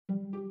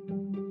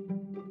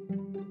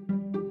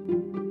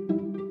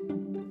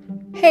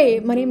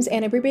Hey, my name is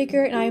Anna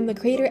Brubaker, and I am the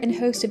creator and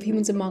host of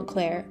Humans in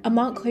Montclair, a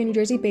Montclair, New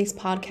Jersey-based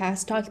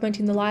podcast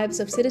documenting the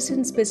lives of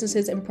citizens,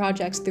 businesses, and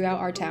projects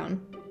throughout our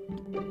town.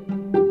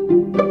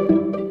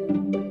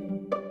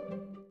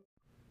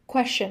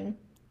 Question.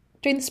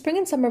 During the spring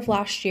and summer of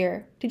last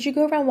year, did you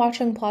go around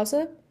Watchung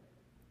Plaza?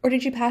 Or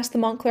did you pass the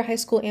Montclair High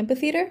School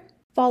amphitheater?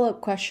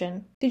 Follow-up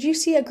question. Did you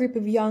see a group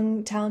of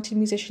young, talented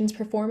musicians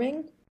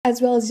performing?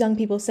 As well as young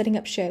people setting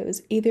up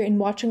shows, either in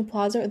Watchung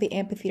Plaza or the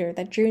amphitheater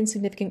that drew in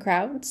significant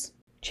crowds?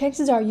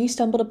 Chances are you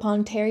stumbled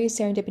upon Terry's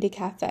Serendipity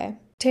Cafe.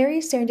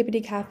 Terry's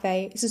Serendipity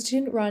Cafe is a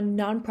student-run,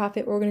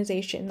 non-profit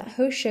organization that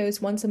hosts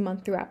shows once a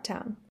month throughout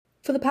town.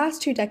 For the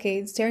past 2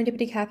 decades,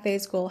 Serendipity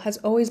Cafe's goal has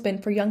always been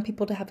for young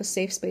people to have a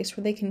safe space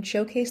where they can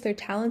showcase their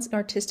talents and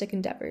artistic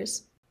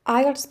endeavors.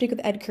 I got to speak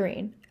with Ed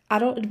Kareen,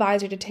 adult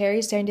advisor to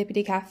Terry's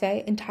Serendipity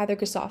Cafe, and Tyler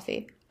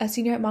Gasofi, a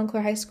senior at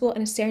Montclair High School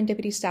and a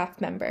Serendipity staff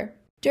member.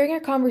 During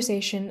our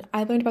conversation,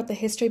 I learned about the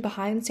history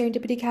behind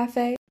Serendipity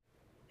Cafe,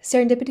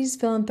 Serendipity's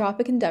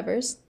philanthropic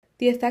endeavors,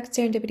 the effect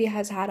Serendipity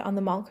has had on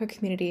the Montclair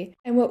community,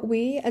 and what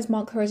we as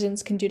Montclair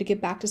residents can do to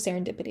give back to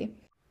Serendipity.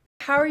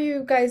 How are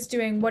you guys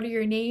doing? What are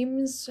your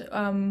names?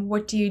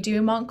 What do you do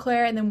in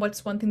Montclair? And then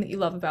what's one thing that you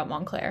love about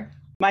Montclair?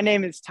 My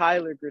name is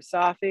Tyler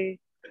Gasofi.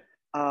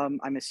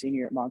 I'm a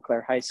senior at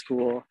Montclair High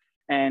School,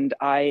 and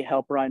I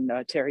help run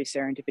Terry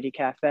Serendipity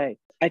Cafe.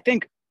 I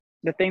think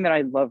the thing that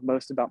I love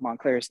most about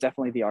Montclair is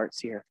definitely the arts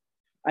here.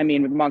 I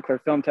mean, with Montclair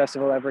Film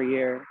Festival every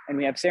year, and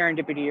we have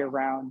Serendipity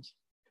year-round.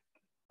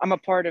 I'm a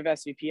part of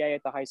SVPA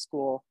at the high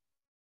school.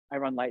 I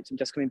run lights. I'm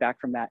just coming back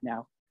from that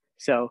now.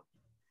 So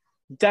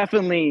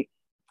definitely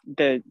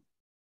the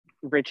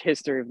rich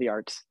history of the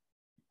arts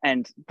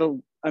and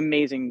the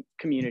amazing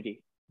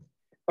community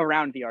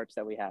around the arts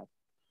that we have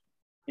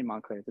in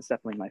Montclair. That's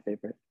definitely my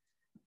favorite.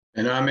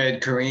 And I'm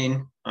Ed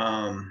Kareen.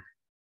 I'm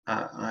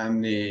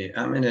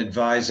an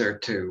advisor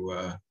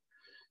to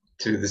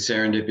the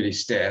Serendipity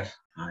staff.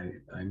 I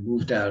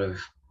moved out of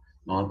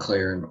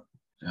Montclair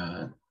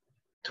in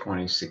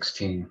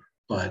 2016,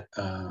 but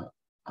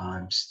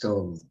I'm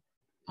still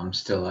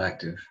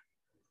active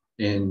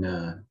in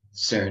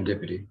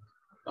Serendipity.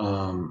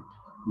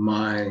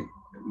 My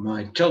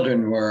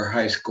children were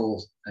high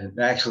school, and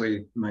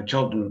actually my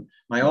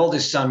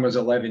oldest son was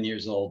 11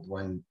 years old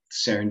when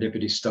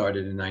Serendipity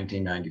started in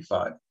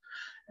 1995,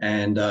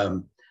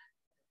 and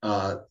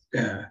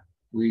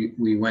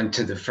we went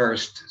to the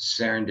first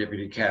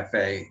Serendipity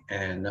Cafe,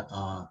 and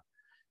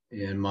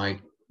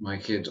my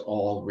kids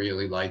all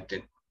really liked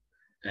it,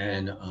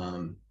 and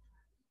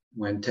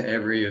went to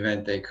every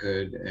event they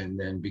could, and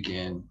then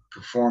began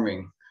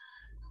performing.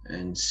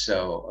 And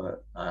so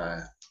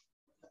I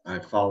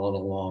followed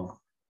along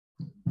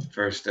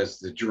first as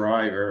the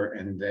driver,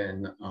 and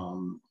then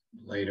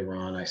later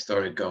on I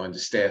started going to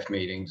staff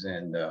meetings,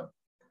 and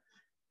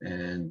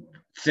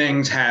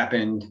things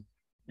happened,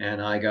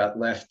 and I got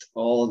left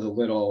all of the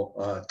little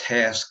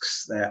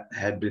tasks that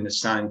had been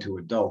assigned to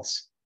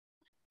adults.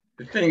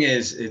 The thing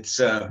is, it's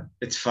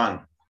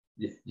fun.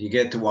 You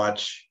get to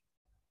watch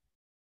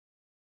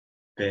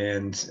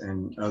bands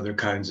and other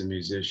kinds of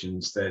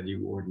musicians that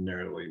you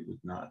ordinarily would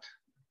not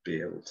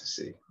be able to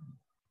see.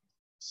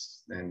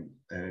 And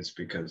it's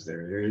because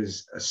there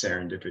is a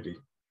serendipity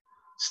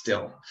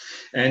still.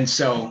 And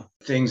so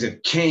things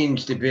have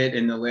changed a bit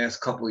in the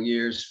last couple of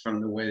years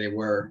from the way they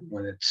were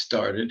when it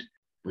started.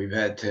 We've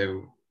had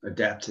to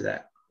adapt to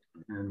that,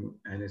 and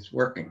it's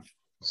working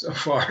so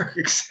far,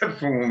 except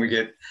for when we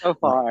get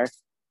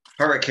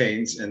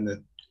hurricanes and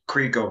the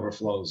creek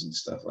overflows and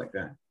stuff like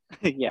that.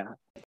 Yeah.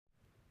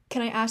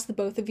 Can I ask the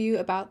both of you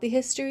about the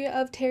history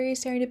of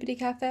Terry's Serendipity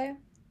Cafe?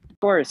 Of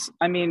course.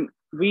 I mean,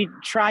 we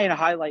try and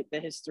highlight the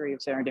history of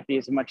Serendipity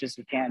as much as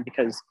we can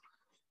because,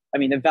 I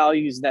mean, the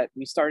values that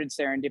we started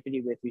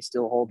Serendipity with, we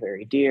still hold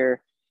very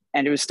dear.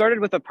 And it was started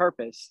with a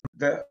purpose.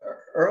 The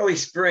early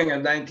spring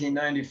of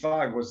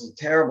 1995 was a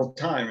terrible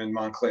time in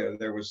Montclair.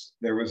 There was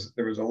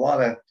a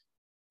lot of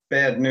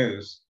bad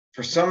news.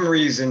 For some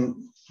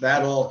reason,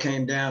 that all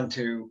came down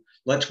to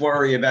let's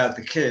worry about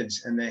the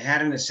kids. And they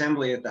had an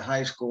assembly at the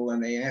high school,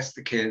 and they asked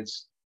the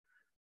kids,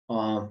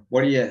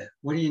 what do you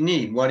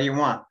need? What do you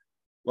want?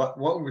 What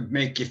would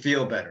make you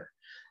feel better?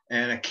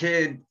 And a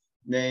kid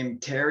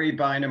named Terry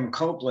Bynum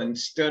Copeland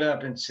stood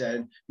up and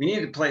said, we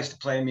need a place to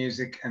play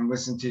music and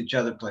listen to each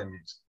other play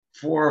music.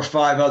 4 or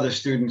 5 other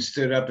students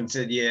stood up and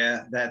said,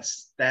 yeah,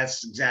 that's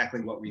exactly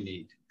what we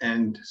need.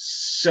 And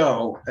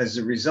so as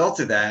a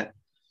result of that,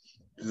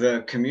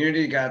 the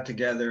community got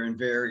together in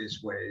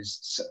various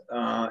ways.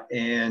 For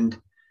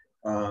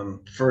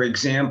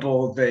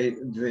example,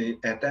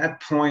 at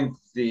that point,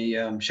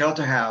 the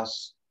shelter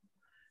house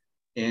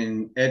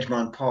in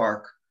Edgemont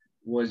Park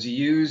was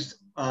used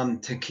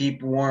to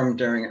keep warm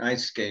during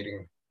ice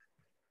skating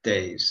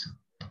days.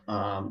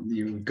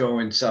 You would go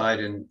inside,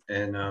 and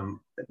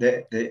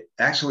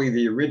actually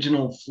the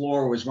original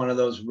floor was one of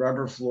those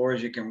rubber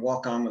floors you can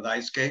walk on with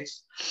ice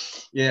skates.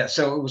 Yeah,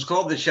 so it was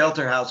called the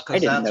shelter house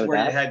because that's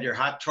where you had your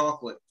hot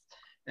chocolate.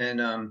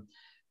 And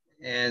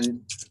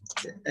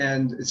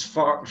as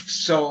far,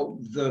 so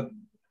the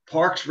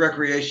Parks,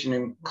 Recreation,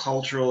 and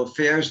Cultural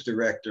Affairs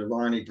Director,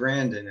 Lonnie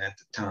Brandon, at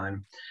the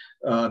time,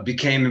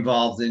 became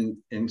involved in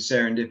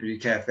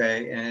Serendipity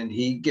Cafe, and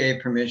he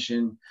gave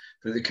permission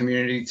for the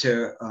community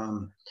to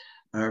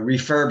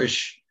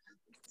refurbish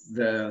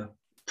the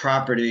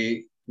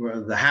property,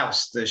 well, the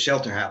house, the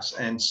shelter house.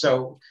 And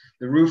so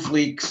the roof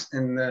leaks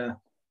and the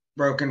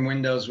broken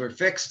windows were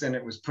fixed, and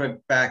it was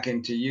put back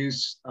into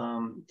use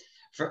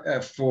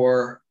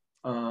for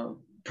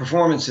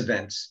performance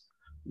events.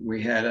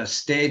 We had a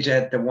stage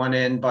at the one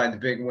end by the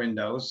big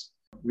windows.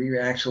 We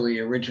actually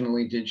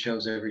originally did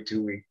shows every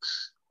 2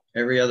 weeks,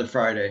 every other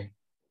Friday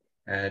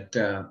at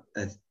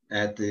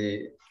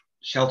the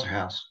shelter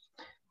house.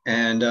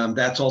 And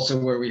that's also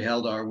where we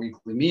held our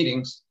weekly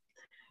meetings.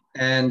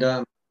 And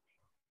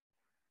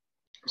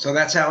so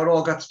that's how it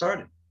all got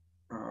started.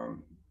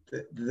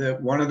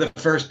 One of the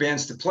first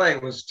bands to play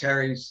was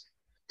Terry's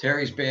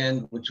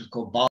band, which was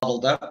called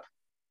Bottled Up.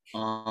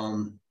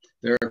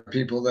 There are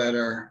people that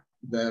are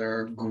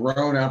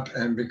grown up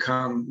and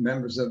become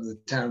members of the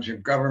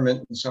township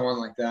government and so on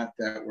like that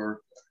that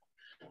were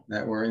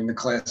in the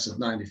class of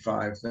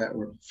 95 that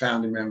were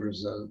founding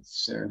members of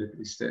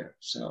Serendipity staff.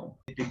 So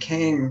it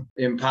became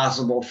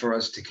impossible for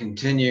us to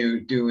continue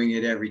doing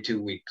it every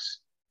 2 weeks.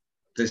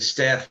 The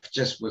staff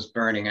just was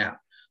burning out,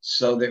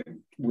 so that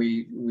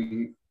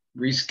we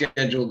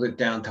rescheduled it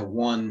down to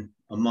one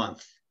a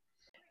month.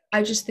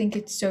 I just think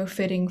it's so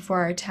fitting for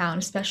our town,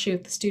 especially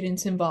with the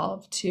students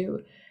involved,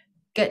 to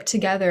get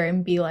together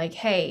and be like,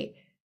 hey,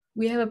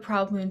 we have a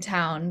problem in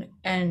town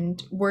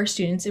and we're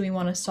students and we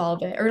want to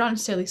solve it, or not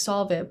necessarily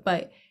solve it,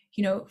 but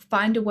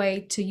find a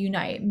way to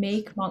unite,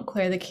 make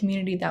Montclair the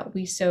community that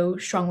we so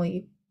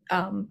strongly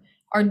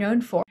are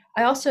known for.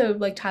 I also,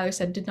 like Tyler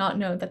said, did not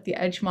know that the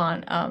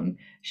Edgemont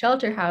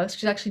shelter house,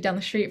 which is actually down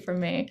the street from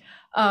me,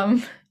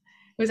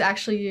 was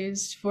actually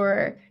used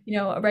for,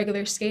 a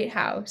regular skate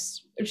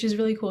house, which is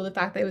really cool. The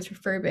fact that it was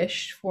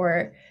refurbished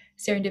for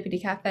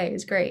Serendipity Cafe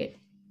is great.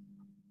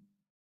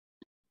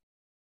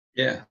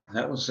 Yeah,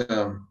 that was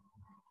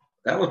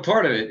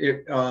part of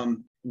it.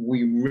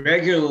 We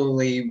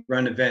regularly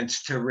run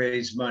events to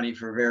raise money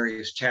for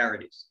various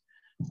charities.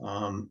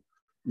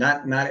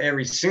 Not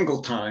every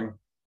single time.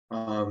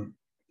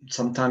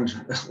 Sometimes,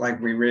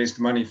 like, we raised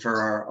money for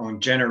our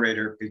own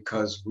generator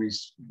because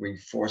we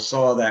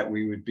foresaw that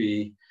we would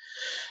be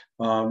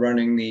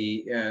running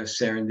the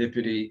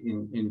Serendipity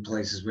in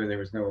places where there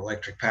was no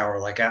electric power,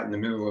 like out in the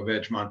middle of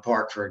Edgemont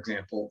Park, for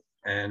example.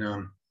 And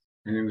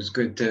it was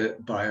good to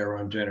buy our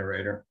own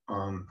generator.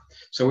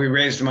 So we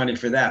raised money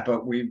for that,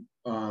 but we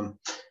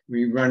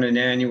run an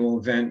annual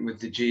event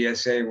with the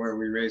GSA where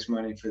we raise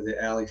money for the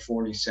Ali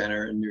Forney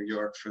Center in New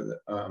York for the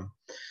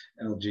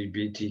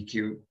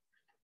LGBTQ.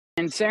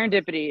 And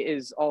Serendipity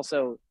is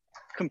also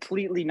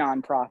completely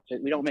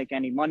nonprofit. We don't make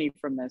any money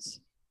from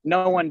this.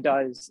 No one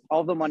does.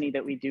 All the money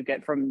that we do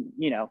get from,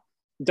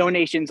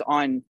 donations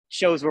on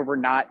shows where we're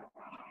not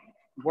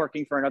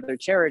working for another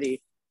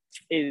charity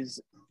is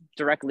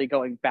directly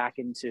going back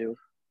into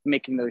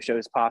making those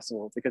shows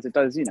possible, because it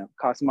does,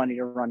 cost money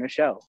to run a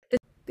show.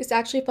 This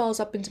actually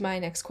follows up into my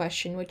next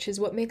question, which is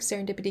what makes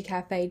Serendipity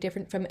Cafe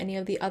different from any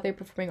of the other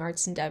performing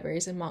arts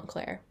endeavors in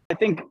Montclair? I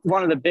think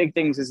one of the big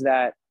things is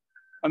that,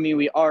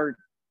 we are,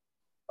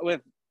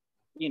 with,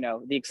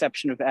 the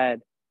exception of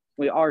Ed,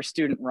 we are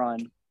student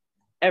run.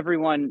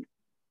 Everyone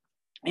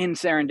in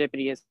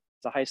Serendipity is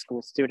a high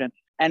school student,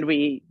 and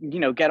we,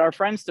 get our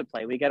friends to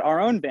play. We get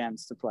our own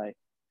bands to play.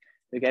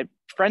 We get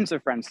friends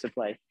of friends to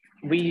play.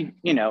 We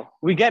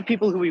get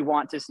people who we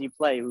want to see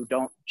play, who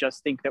don't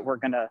just think that we're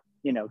gonna,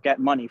 get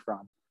money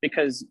from,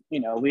 because,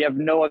 we have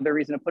no other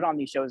reason to put on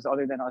these shows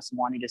other than us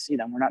wanting to see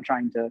them. We're not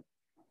trying to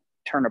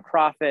turn a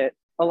profit.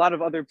 A lot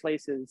of other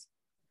places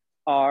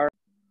are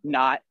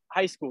not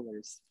high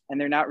schoolers, and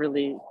they're not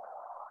really,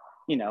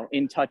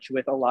 in touch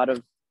with a lot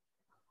of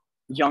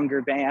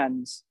younger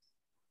bands,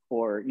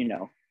 or,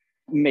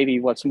 maybe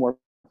what's more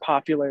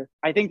popular.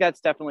 I think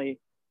that's definitely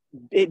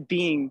it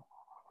being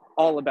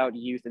all about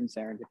youth and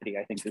Serendipity,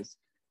 I think, is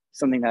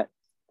something that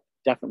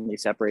definitely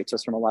separates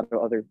us from a lot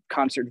of other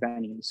concert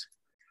venues.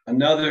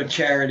 Another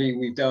charity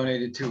we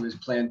donated to is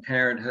Planned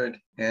Parenthood,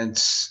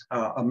 and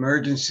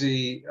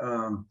emergency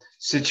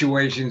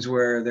situations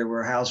where there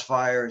were house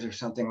fires or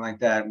something like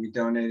that. We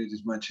donated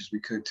as much as we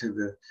could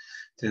to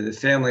the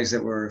families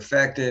that were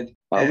affected.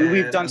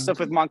 We've done stuff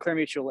with Montclair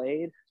Mutual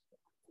Aid.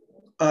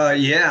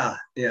 Yeah.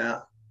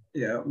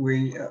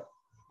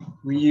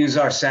 We use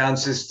our sound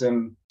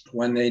system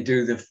when they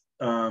do the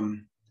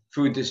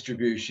food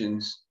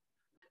distributions,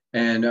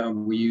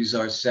 and we use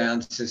our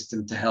sound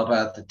system to help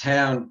out the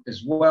town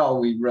as well.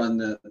 We run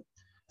the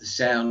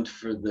sound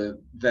for the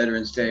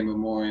Veterans Day,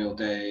 Memorial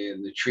Day,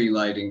 and the tree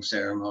lighting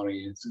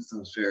ceremony, and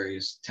those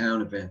various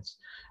town events.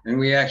 And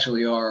we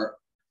actually are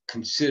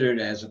considered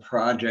as a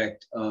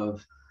project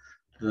of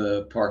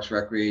the Parks,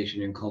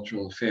 Recreation, and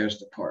Cultural Affairs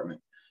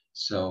Department.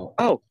 So,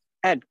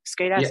 Ed,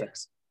 Skate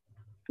Essex.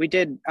 Yeah. We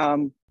did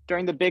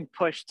during the big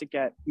push to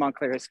get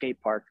Montclair a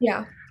skate park.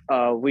 Yeah.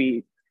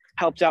 We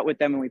helped out with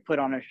them, and we put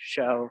on a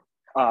show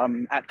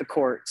at the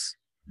courts.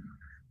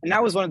 And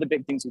that was one of the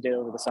big things we did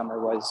over the summer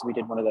was we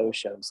did one of those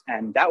shows.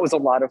 And that was a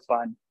lot of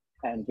fun.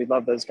 And we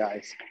love those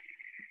guys.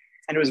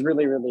 And it was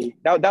really, really,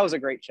 that was a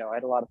great show. I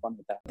had a lot of fun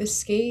with that. The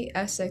Skate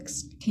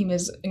Essex team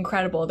is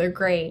incredible. They're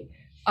great.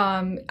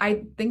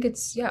 I think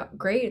it's, yeah,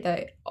 great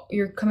that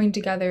you're coming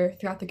together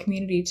throughout the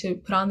community to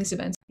put on these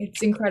events.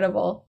 It's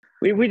incredible.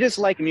 We just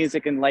like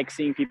music and like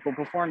seeing people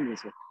perform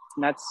music.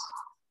 And that's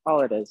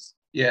all it is.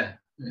 Yeah.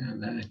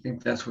 And I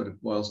think that's what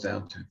it boils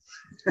down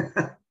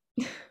to.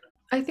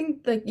 I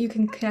think that you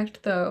can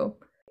connect though.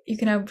 You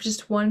can have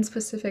just one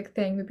specific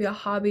thing, maybe a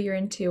hobby you're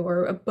into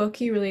or a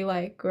book you really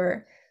like,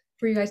 or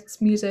for you guys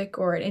it's music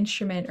or an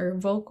instrument or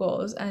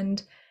vocals,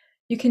 and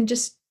you can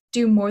just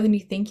do more than you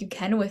think you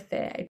can with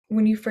it.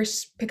 When you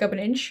first pick up an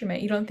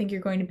instrument, you don't think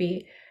you're going to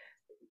be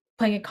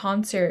playing a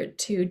concert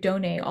to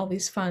donate all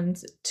these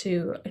funds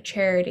to a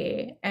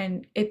charity,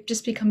 and it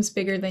just becomes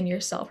bigger than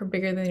yourself or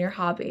bigger than your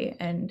hobby,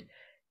 and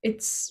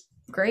it's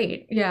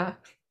great. Yeah.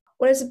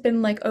 What has it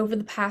been like over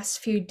the past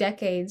few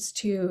decades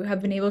to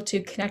have been able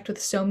to connect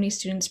with so many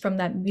students from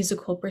that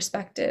musical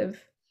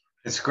perspective?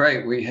 It's great.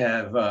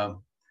 I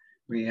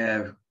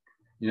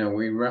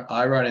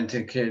run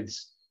into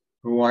kids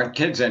who aren't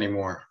kids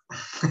anymore,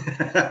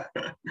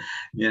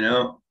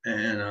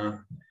 and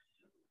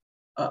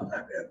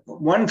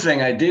one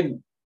thing I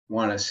did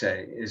want to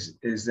say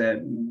is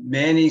that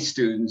many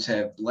students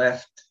have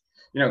left,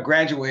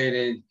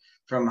 graduated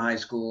from high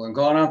school and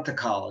gone off to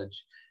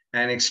college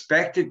and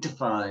expected to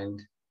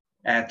find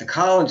at the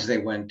college they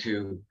went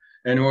to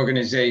an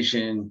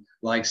organization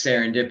like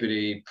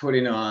Serendipity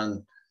putting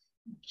on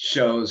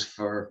shows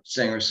for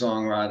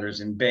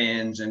singer-songwriters and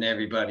bands and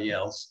everybody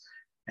else.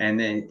 And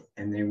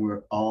they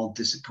were all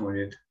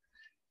disappointed.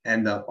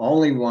 And the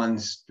only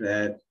ones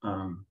that,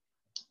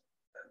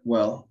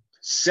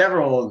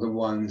 several of the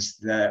ones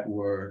that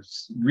were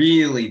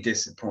really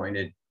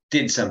disappointed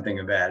did something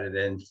about it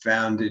and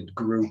founded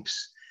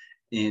groups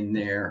in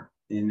their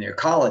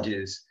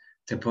colleges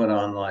to put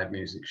on live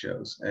music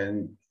shows.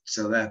 And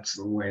so that's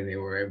the way they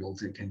were able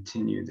to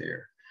continue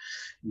their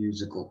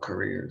musical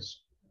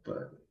careers.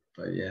 But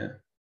yeah.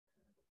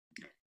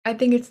 I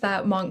think it's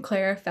that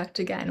Montclair effect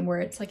again, where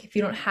it's like if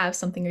you don't have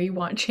something or you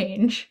want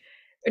change,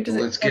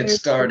 let's get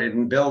started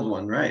and build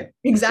one, right?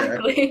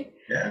 Exactly.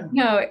 Yeah.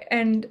 No,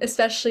 and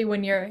especially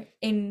when you're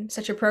in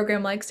such a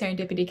program like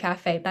Serendipity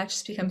Cafe, that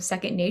just becomes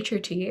second nature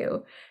to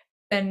you.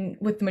 And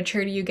with the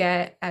maturity you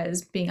get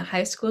as being a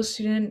high school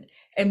student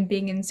and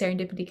being in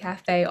Serendipity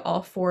Cafe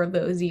all 4 of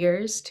those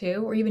years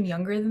too, or even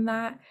younger than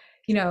that,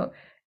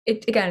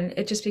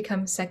 it just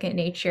becomes second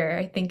nature.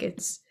 I think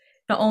it's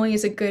not only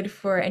is it good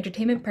for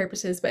entertainment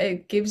purposes, but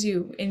it gives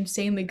you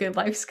insanely good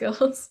life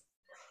skills.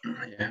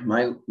 Yeah,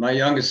 my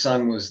youngest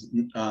son was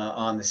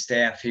on the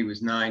staff. He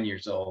was 9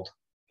 years old,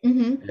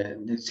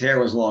 and his hair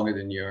was longer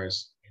than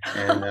yours.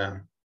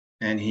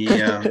 And he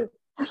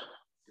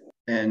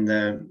and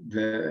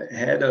the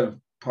head of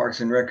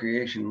Parks and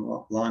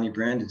Recreation, Lonnie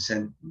Brandon,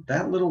 said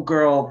that little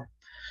girl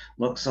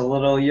looks a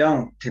little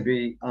young to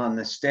be on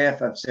the staff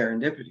of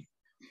Serendipity.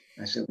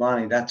 I said,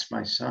 Lonnie, that's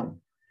my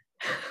son.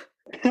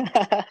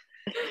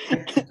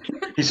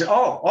 He said,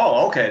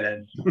 oh, okay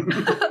then.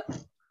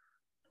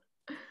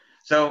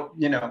 So,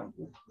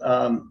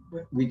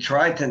 we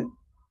try to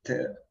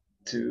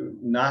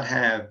not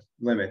have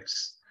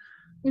limits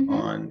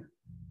on,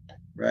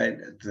 right?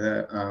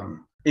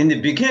 In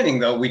the beginning,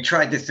 though, we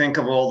tried to think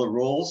of all the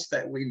rules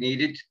that we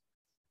needed.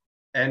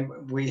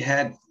 And we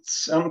had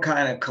some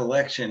kind of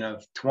collection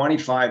of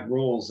 25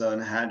 rules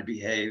on how to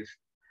behave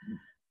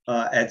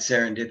at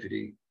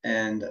Serendipity.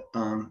 And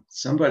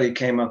somebody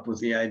came up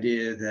with the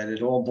idea that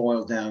it all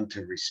boiled down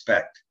to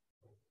respect.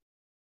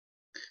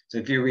 So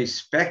if you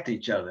respect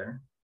each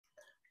other,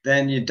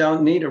 then you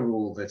don't need a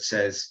rule that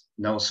says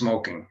no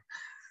smoking,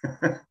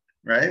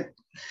 right?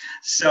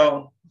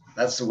 So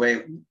that's the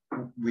way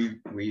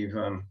we've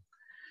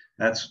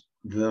that's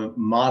the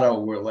motto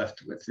we're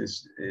left with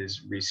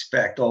is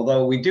respect.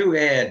 Although we do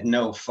add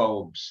no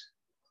phobes,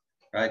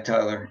 right,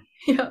 Tyler?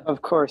 Yeah,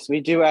 of course we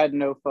do add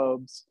no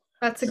phobes.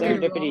 That's a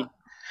Serendipity good rule.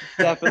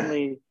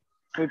 Definitely,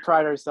 we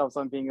pride ourselves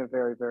on being a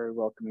very, very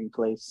welcoming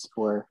place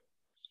for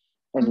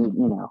any,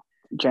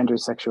 gender,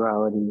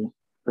 sexuality,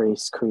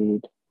 race,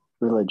 creed,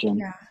 religion.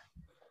 Yeah.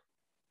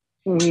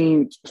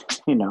 We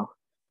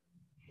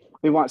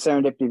want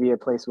Serendipity to be a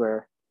place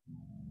where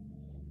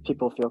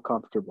people feel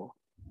comfortable.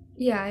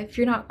 Yeah, if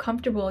you're not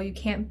comfortable, you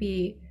can't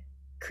be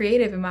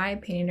creative, in my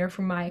opinion, or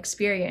from my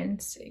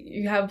experience.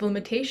 You have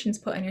limitations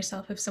put on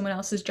yourself if someone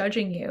else is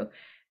judging you.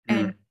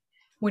 And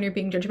when you're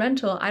being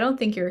judgmental, I don't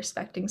think you're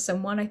respecting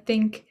someone. I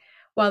think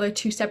while they're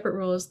 2 separate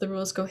rules, the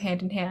rules go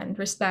hand in hand,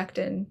 respect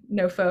and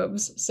no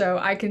phobes. So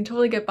I can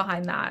totally get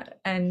behind that.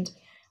 And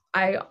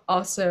I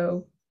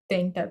also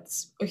think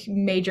that's a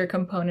major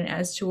component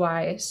as to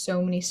why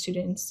so many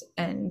students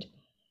and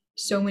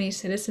so many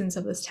citizens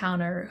of this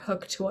town are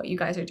hooked to what you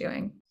guys are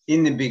doing.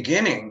 In the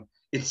beginning,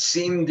 it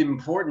seemed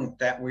important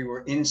that we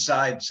were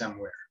inside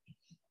somewhere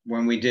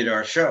when we did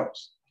our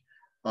shows.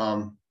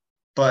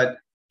 But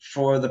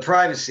for the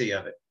privacy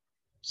of it,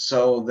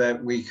 so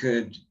that we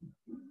could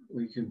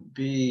could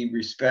be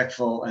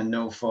respectful and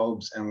no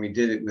phobes, and we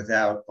did it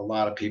without a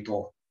lot of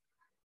people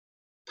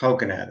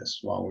poking at us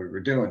while we were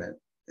doing it.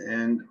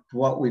 And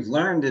what we've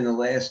learned in the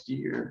last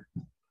year,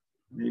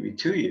 maybe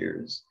 2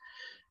 years,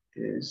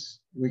 is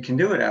we can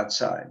do it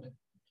outside.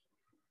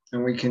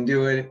 And we can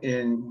do it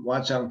in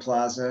Watchung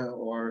Plaza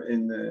or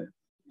in the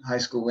high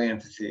school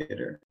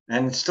amphitheater.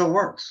 And it still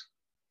works.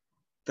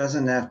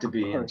 Doesn't have to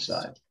be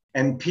inside.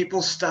 And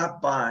people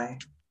stop by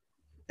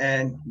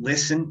and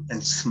listen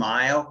and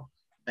smile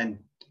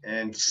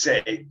and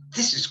say,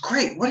 "This is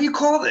great. What do you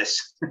call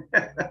this?"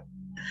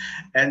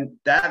 And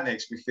that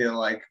makes me feel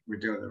like we're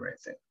doing the right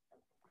thing.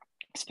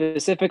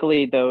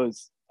 Specifically,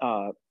 those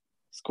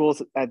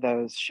schools at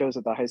those shows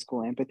at the high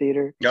school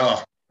amphitheater.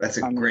 Oh, that's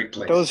a great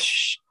place.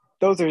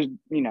 Those are,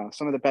 you know,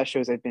 some of the best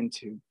shows I've been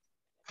to,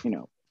 you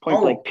know,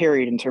 point blank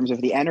period, in terms of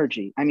the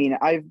energy. I mean,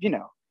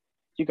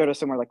 you go to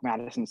somewhere like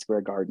Madison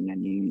Square Garden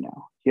and you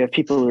have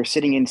people who are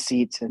sitting in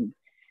seats and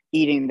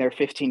eating their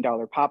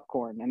 $15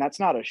 popcorn, and that's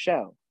not a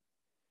show.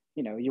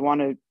 You know, you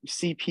want to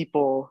see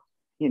people,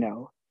 you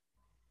know,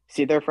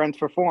 see their friends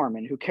perform,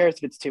 and who cares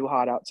if it's too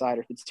hot outside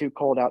or if it's too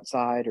cold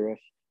outside, or if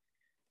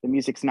the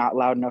music's not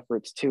loud enough or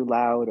it's too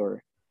loud,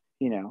 or,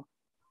 you know,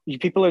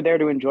 people are there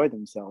to enjoy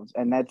themselves.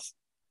 And that's,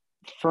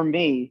 for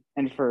me,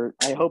 and for,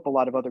 I hope, a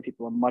lot of other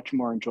people, a much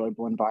more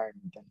enjoyable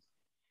environment than,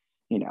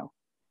 you know,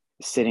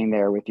 sitting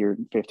there with your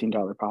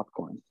 $15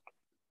 popcorn.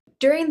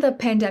 During the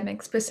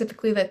pandemic,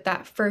 specifically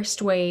that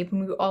first wave,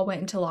 when we all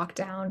went into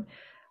lockdown,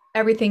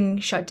 everything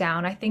shut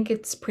down. I think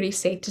it's pretty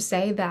safe to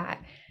say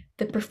that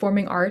the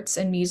performing arts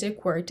and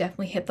music were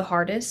definitely hit the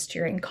hardest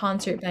during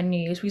concert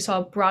venues. We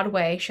saw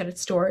Broadway shut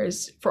its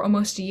doors for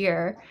almost a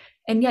year.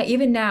 And yeah,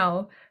 even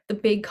now, the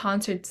big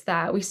concerts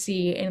that we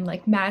see in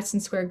like Madison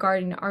Square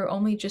Garden are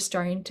only just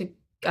starting to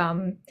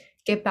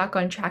get back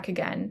on track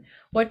again.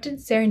 What did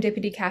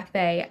Serendipity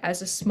Cafe,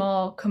 as a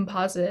small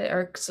composite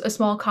or a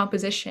small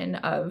composition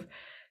of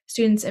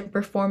students and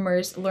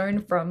performers,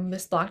 learn from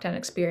this lockdown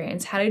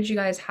experience? How did you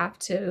guys have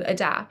to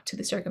adapt to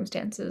the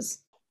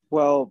circumstances?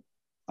 Well,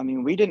 I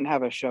mean, we didn't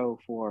have a show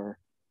for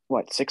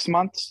what, 6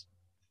 months?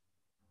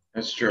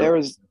 That's true.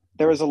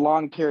 There was a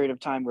long period of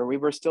time where we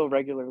were still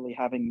regularly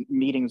having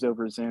meetings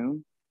over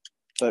Zoom,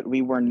 but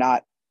we were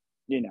not,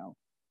 you know,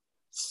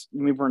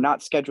 we were not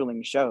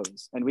scheduling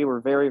shows, and we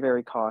were very,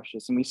 very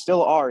cautious, and we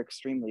still are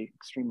extremely,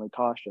 extremely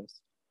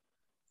cautious.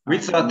 We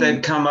thought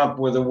they'd come up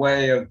with a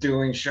way of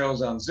doing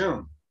shows on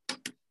Zoom.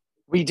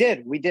 We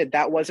did.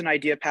 That was an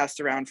idea passed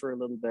around for a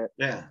little bit.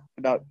 Yeah.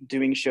 About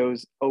doing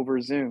shows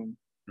over Zoom.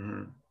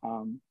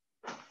 Mm-hmm.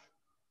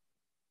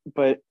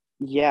 But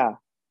yeah,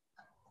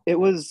 it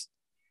was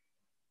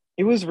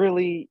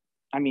really,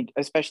 I mean,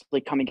 especially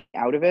coming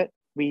out of it,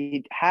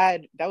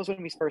 that was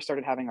when we first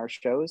started having our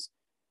shows,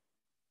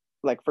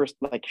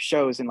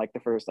 shows in like the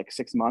first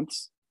 6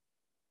 months.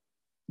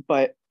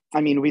 But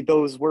I mean,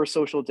 those were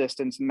social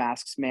distance,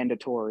 masks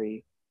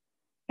mandatory,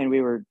 and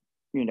we were,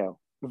 you know,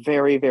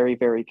 very, very,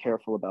 very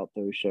careful about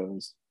those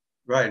shows.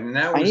 Right, and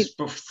that was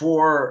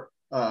before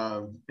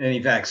any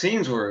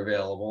vaccines were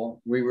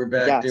available. We were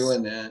back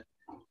doing that,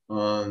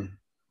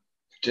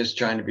 just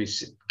trying to be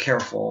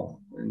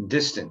careful and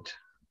distant.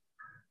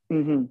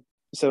 Mm-hmm.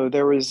 So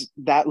there was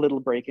that little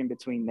break in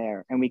between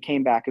there, and we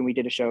came back and we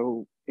did a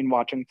show in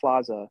Watchung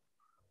Plaza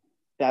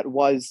that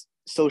was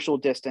social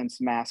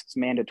distance, masks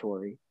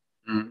mandatory.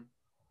 Mm-hmm.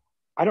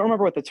 I don't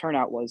remember what the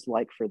turnout was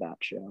like for that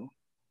show.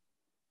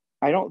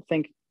 I don't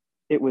think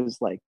it was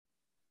like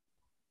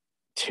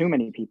too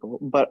many people,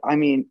 but I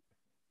mean,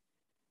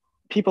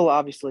 people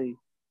obviously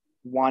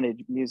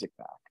wanted music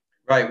back.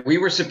 Right. We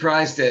were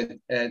surprised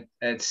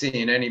at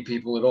seeing any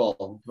people at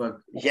all, but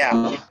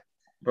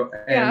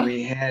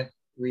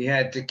we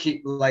had to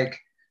keep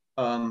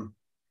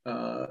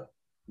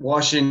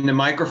washing the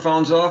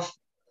microphones off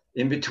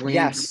in between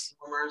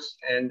performers,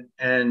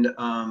 and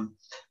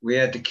we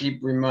had to keep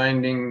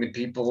reminding the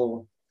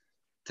people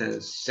to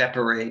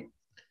separate,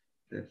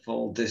 the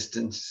full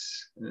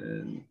distance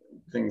and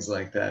things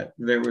like that.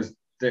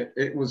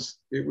 It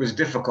was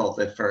difficult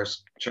at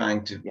first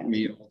trying to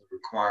meet all the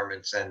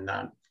requirements and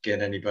not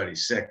get anybody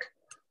sick.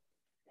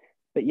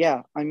 But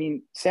yeah, I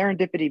mean,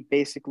 Serendipity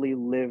basically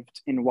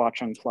lived in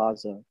Watchung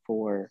Plaza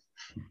for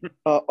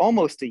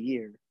almost a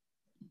year.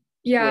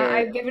 Yeah,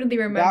 I vividly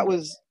remember that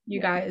was you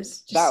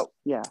guys.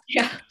 Yeah.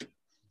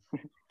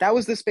 That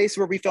was the space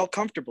where we felt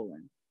comfortable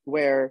in,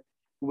 where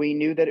we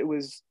knew that it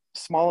was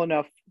small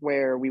enough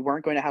where we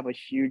weren't going to have a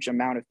huge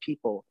amount of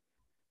people,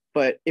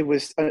 but it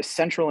was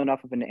central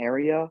enough of an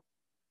area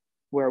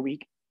where we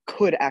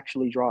could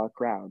actually draw a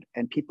crowd,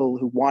 and people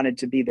who wanted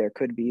to be there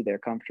could be there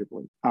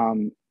comfortably.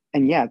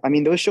 And yeah, I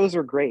mean, those shows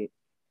were great.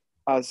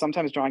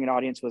 Sometimes drawing an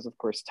audience was, of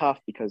course, tough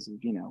because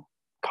of, you know,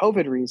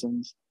 COVID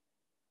reasons.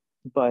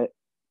 But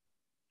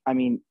I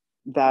mean,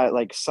 that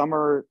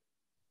summer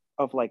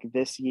of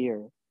this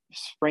year,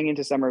 spring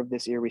into summer of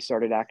this year, we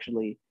started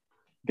actually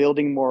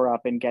building more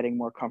up and getting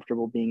more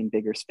comfortable being in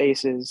bigger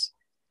spaces.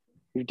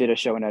 We did a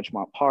show in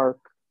Edgemont Park.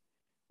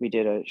 We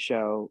did a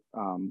show.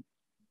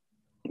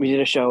 We did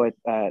a show at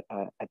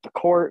the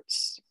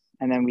Courts,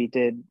 And then we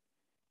did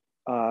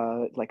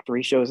like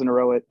 3 shows in a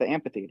row at the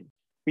amphitheater.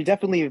 We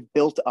definitely have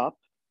built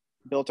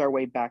our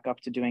way back up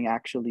to doing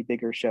actually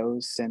bigger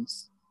shows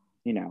since,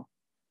 you know,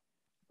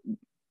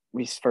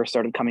 we first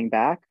started coming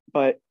back.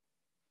 But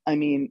I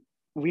mean,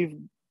 we've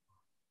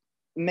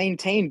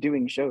maintained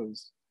doing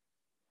shows.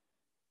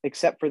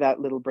 Except for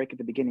that little break at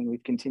the beginning,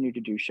 we've continued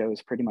to do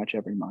shows pretty much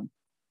every month,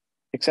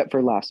 except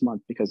for last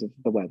month because of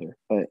the weather.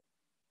 But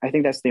I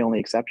think that's the only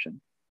exception.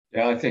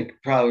 Yeah, I think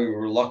probably we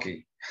were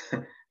lucky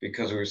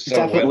because we were so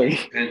Definitely.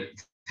 weather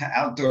dependent.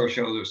 Outdoor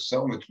shows are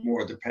so much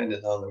more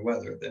dependent on the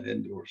weather than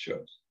indoor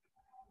shows.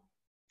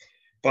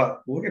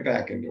 But we'll get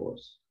back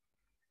indoors.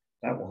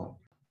 That will help.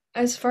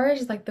 As far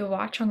as like the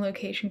Watchung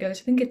location goes,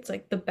 I think it's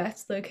like the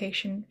best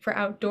location for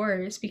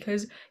outdoors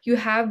because you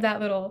have that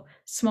little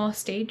small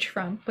stage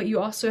front, but you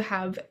also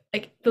have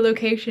like the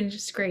location is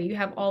just great. You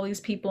have all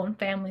these people and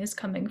families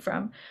coming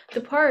from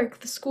the park,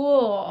 the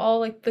school, all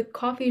like the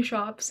coffee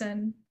shops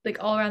and like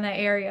all around that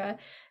area.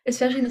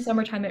 Especially in the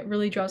summertime, it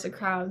really draws a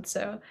crowd.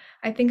 So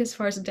I think as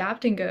far as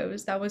adapting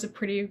goes, that was a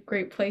pretty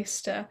great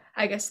place to,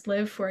 I guess,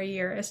 live for a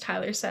year, as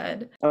Tyler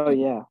said. Oh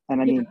yeah.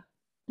 And I Yeah. mean,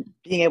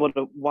 being able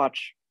to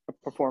watch a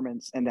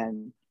performance and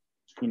then,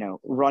 you know,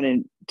 run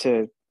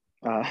into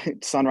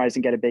Sunrise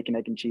and get a bacon,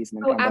 egg, and cheese,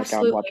 and then Oh, come back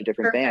out and watch a absolutely.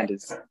 different band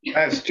Perfect. is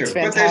That's true. it's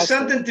But there's fantastic.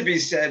 something to be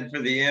said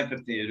for the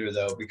amphitheater,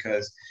 though,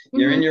 because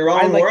you're in Mhm. your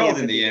I own like the world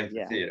in the amphitheater,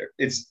 yeah.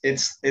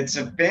 amphitheater. It's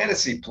a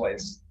fantasy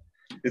place.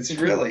 It's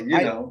Mhm. really,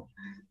 you know,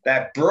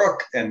 that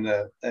brook and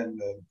the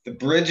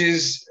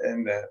bridges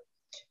and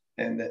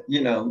the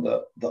you know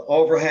the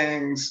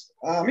overhangs.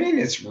 I mean,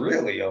 it's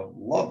really a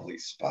lovely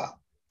spot.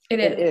 It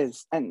It is.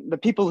 is. And the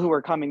people who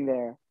are coming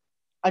there,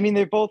 I mean,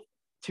 they're both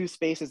 2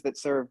 spaces that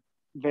serve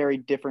very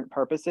different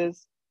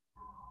purposes.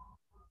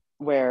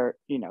 Where,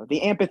 you know,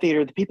 the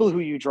amphitheater, the people who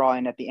you draw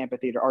in at the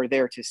amphitheater are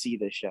there to see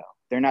the show.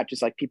 They're not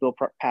just like people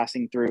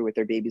passing through with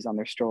their babies on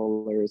their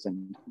strollers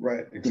and,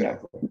 Right,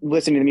 exactly. you know,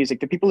 listening to the music.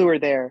 The people who are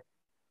there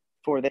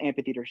for the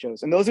amphitheater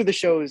shows. And those are the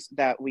shows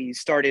that we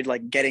started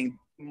like getting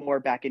more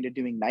back into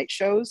doing night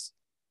shows.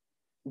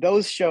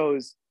 Those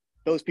shows,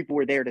 those people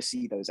were there to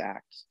see those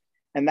acts.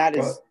 And that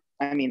is,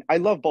 I mean, I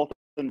love both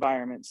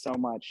environments so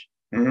much.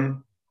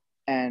 Mm-hmm.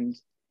 And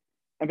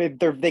I mean,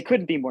 they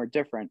couldn't be more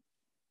different.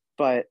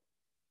 But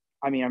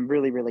I mean, I'm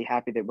really, really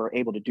happy that we're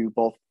able to do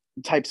both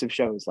types of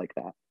shows like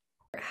that.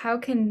 How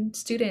can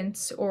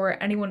students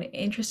or anyone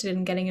interested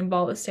in getting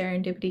involved with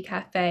Serendipity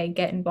Cafe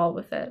get involved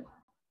with it?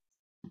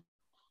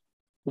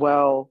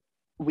 Well,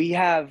 we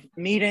have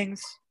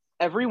meetings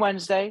every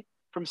Wednesday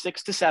from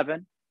 6 to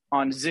 7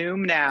 on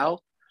Zoom now.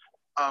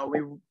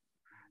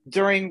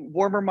 During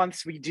warmer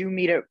months, we do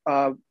meet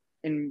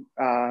in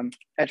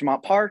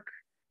Edgemont Park,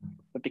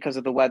 but because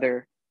of the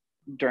weather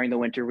during the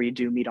winter, we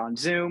do meet on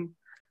Zoom.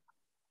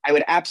 I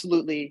would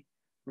absolutely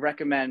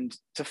recommend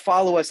to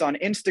follow us on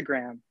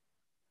Instagram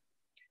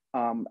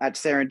at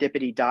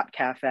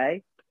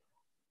serendipity.cafe.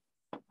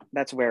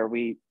 That's where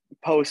we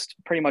post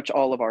pretty much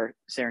all of our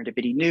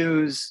Serendipity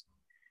news,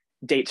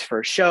 dates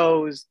for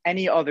shows,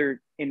 any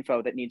other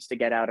info that needs to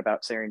get out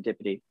about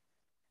Serendipity.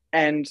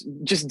 And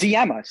just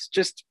DM us,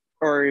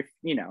 or if,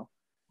 you know,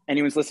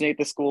 anyone's listening at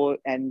the school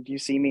and you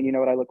see me and you know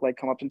what I look like,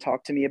 come up and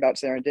talk to me about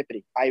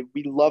Serendipity.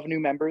 We love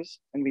new members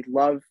and we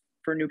love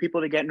for new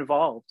people to get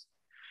involved.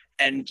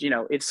 And, you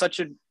know, it's such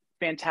a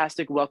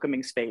fantastic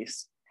welcoming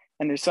space.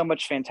 And there's so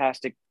much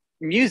fantastic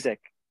music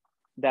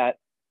that,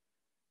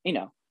 you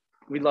know,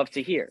 we love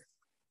to hear.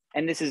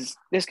 And this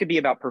could be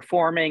about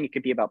performing. It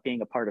could be about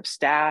being a part of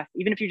staff,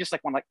 even if you just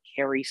like want to like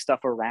carry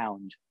stuff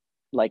around,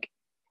 like,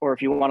 or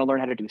if you want to learn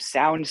how to do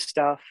sound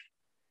stuff,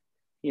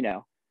 you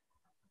know,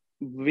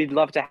 we'd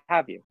love to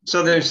have you.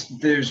 So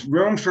there's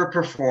room for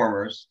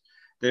performers.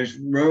 There's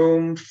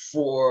room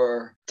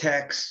for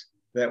techs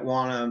that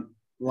want to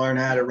learn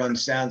how to run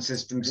sound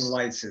systems and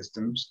light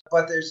systems.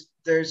 But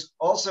there's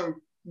also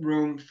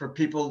room for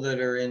people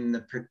that are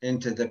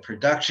into the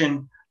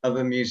production of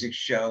a music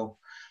show,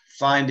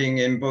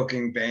 finding and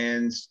booking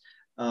bands,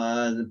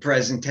 the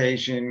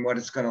presentation, what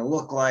it's going to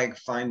look like,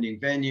 finding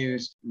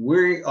venues.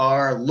 We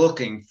are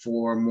looking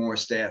for more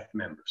staff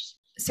members.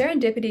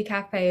 Serendipity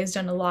Cafe has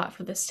done a lot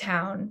for this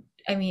town.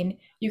 I mean,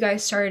 you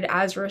guys started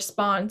as a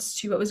response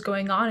to what was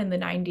going on in the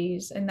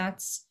 90s, and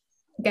that's,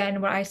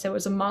 again, what I said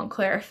was a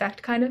Montclair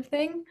effect kind of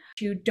thing.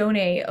 You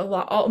donate a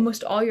lot,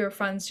 almost all your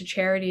funds to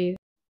charity,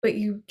 but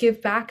you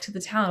give back to the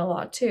town a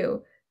lot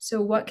too.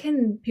 So what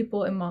can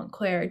people in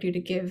Montclair do to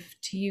give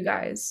to you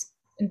guys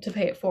and to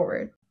pay it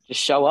forward?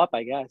 Just show up,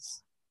 I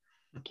guess.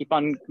 Keep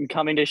on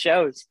coming to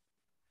shows,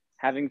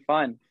 having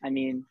fun. I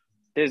mean,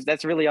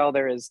 that's really all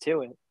there is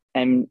to it.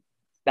 And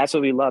that's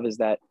what we love is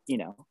that, you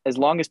know, as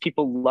long as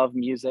people love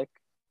music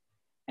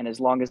and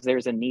as long as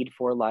there's a need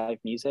for live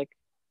music,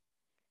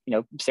 you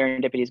know,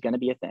 Serendipity is going to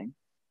be a thing.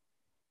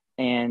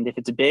 And if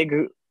it's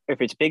bigger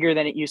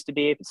than it used to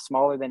be, if it's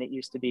smaller than it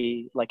used to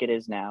be, like it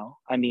is now,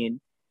 I mean,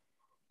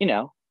 you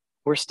know,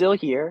 we're still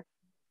here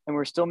and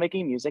we're still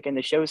making music and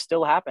the shows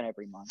still happen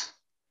every month.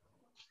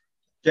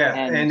 Yeah,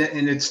 and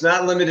it's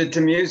not limited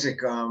to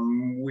music.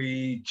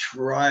 We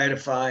try to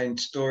find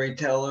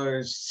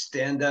storytellers,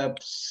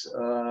 stand-ups,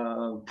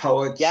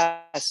 poets,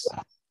 yes,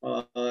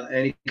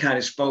 any kind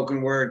of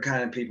spoken word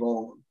kind of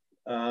people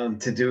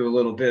to do a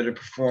little bit of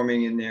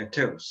performing in there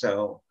too.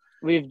 So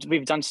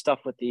we've done stuff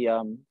with the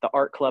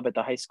art club at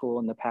the high school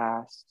in the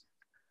past.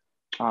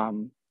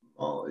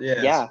 oh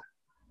yes. Yeah.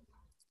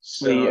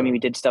 So, we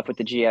did stuff with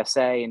the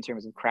GSA in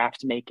terms of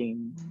craft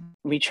making.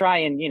 We try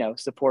and,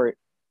 support,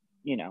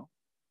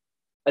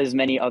 as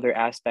many other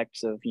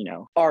aspects of,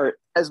 art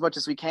as much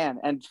as we can.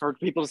 And for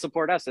people to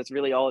support us, that's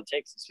really all it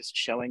takes. It's just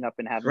showing up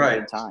and having a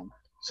good time.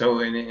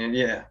 So, in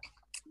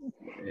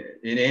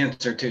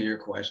answer to your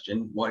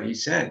question, what he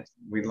said,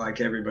 we'd like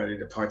everybody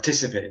to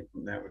participate,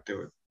 and that would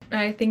do it.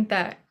 I think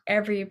that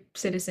every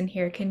citizen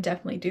here can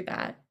definitely do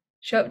that.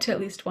 Show up to at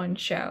least one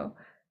show.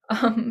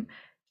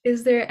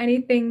 Is there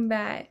anything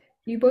that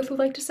you both would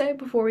like to say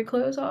before we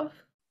close off?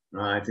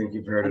 I think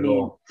you've heard it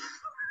all.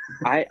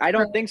 I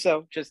don't think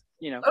so. Just,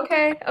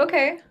 Okay.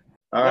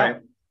 All right.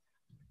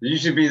 You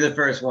should be the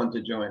first one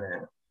to join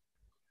in.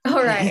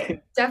 All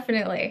right.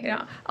 Definitely.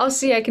 I'll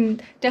see. I can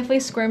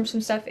definitely squirm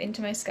some stuff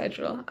into my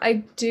schedule.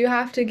 I do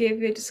have to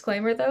give you a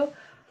disclaimer, though.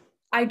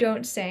 I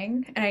don't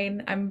sing,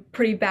 and I'm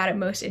pretty bad at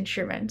most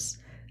instruments.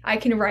 I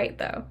can write,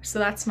 though, so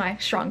that's my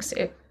strong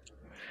suit.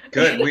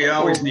 Good. We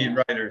always need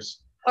writers.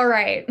 All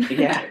right.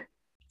 Yeah.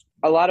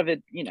 A lot of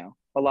it,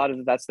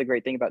 that's the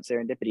great thing about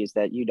Serendipity is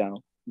that,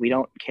 we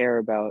don't care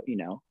about,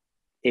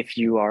 if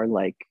you are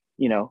like,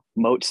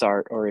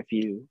 Mozart, or if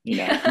you,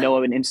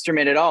 know an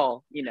instrument at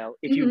all,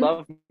 if you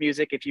love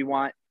music, if you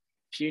want,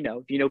 if you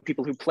know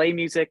people who play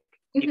music,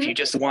 if you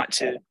just want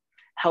to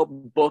help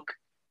book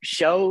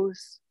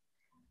shows,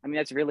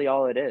 that's really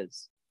all it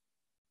is.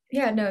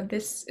 Yeah, no,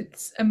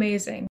 it's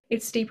amazing.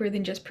 It's deeper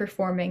than just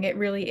performing. It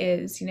really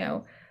is,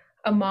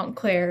 a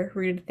Montclair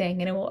rooted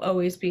thing, and it will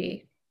always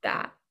be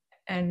that.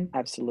 And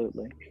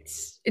absolutely,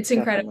 it's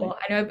incredible.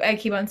 Definitely. I know I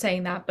keep on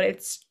saying that, but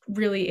it's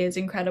really is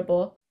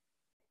incredible.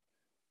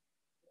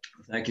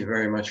 Thank you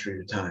very much for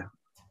your time.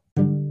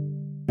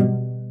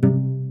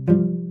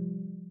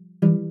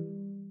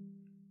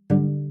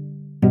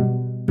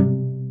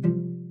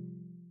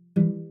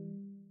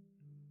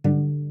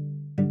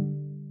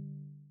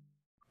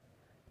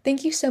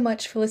 Thank you so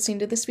much for listening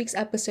to this week's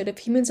episode of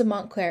Humans of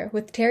Montclair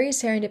with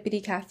Terry's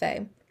Serendipity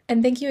Cafe.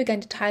 And thank you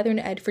again to Tyler and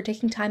Ed for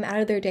taking time out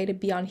of their day to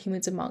be on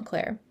Humans of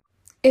Montclair.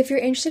 If you're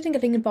interested in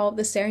getting involved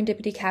with the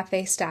Serendipity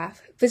Cafe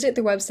staff, visit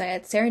their website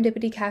at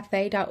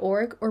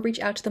serendipitycafe.org or reach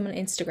out to them on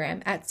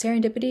Instagram at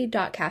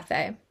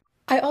serendipity.cafe.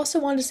 I also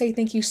want to say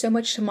thank you so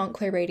much to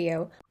Montclair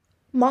Radio.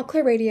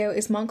 Montclair Radio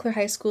is Montclair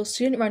High School's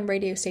student-run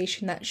radio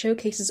station that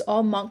showcases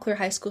all Montclair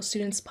High School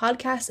students'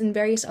 podcasts and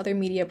various other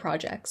media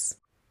projects.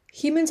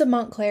 Humans of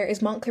Montclair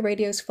is Montclair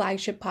Radio's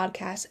flagship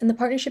podcast, and the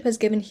partnership has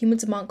given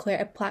Humans of Montclair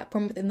a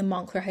platform within the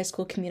Montclair High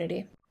School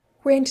community.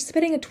 We're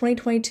anticipating a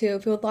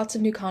 2022 filled with lots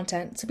of new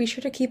content, so be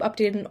sure to keep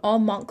updated on all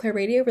Montclair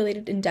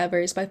Radio-related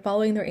endeavors by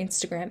following their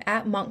Instagram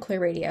at Montclair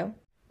Radio.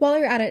 While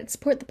you're at it,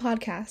 support the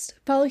podcast.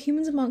 Follow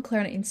Humans of Montclair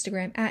on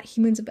Instagram at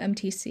Humans of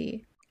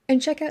MTC.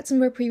 And check out some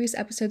of our previous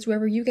episodes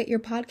wherever you get your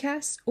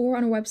podcasts or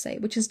on our website,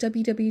 which is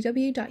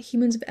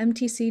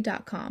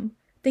www.humansofmtc.com.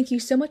 Thank you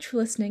so much for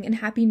listening, and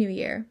Happy New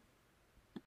Year!